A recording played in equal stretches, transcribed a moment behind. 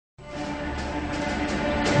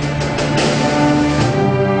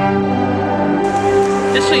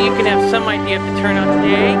some idea of the turnout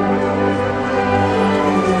today.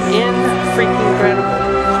 Freaking incredible.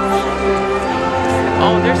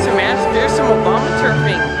 Oh, there's some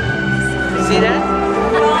Obamaturfing. See that?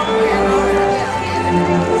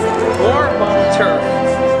 More Obamaturf.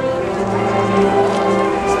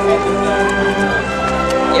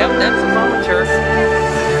 Yep, that's Obamaturf.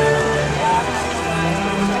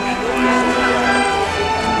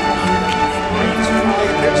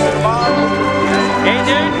 Hey,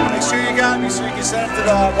 dude. Make sure you got me so you can send it to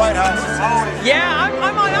the White House. Yeah,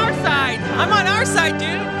 I'm on our side. I'm on our side,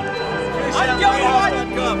 dude. I'm Joe the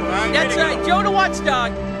Watchdog. That's right, Joe the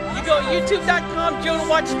Watchdog. You go youtube.com, Joe the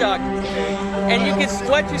Watchdog. And you can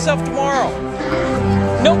sweat yourself tomorrow.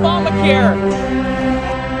 No Obamacare.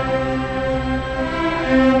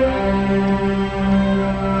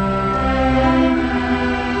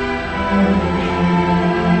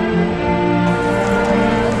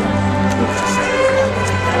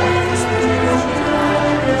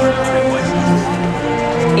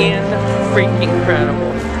 Freaking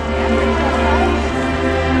incredible.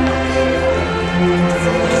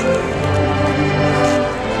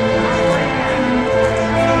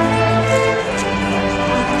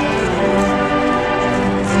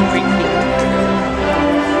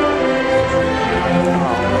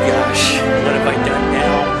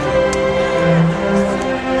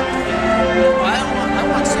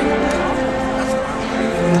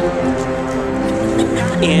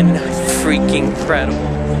 Freaking incredible.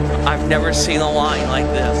 I've never seen a line like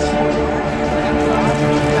this.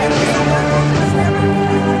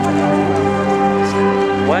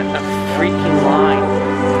 What a freaking line.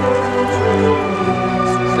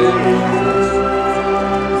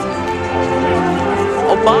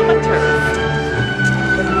 Obamaturf.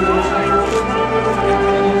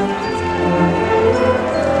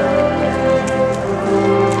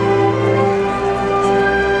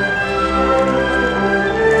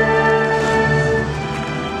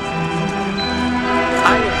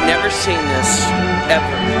 Seen this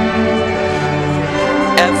ever.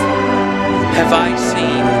 Have I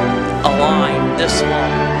seen a line this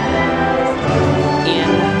long?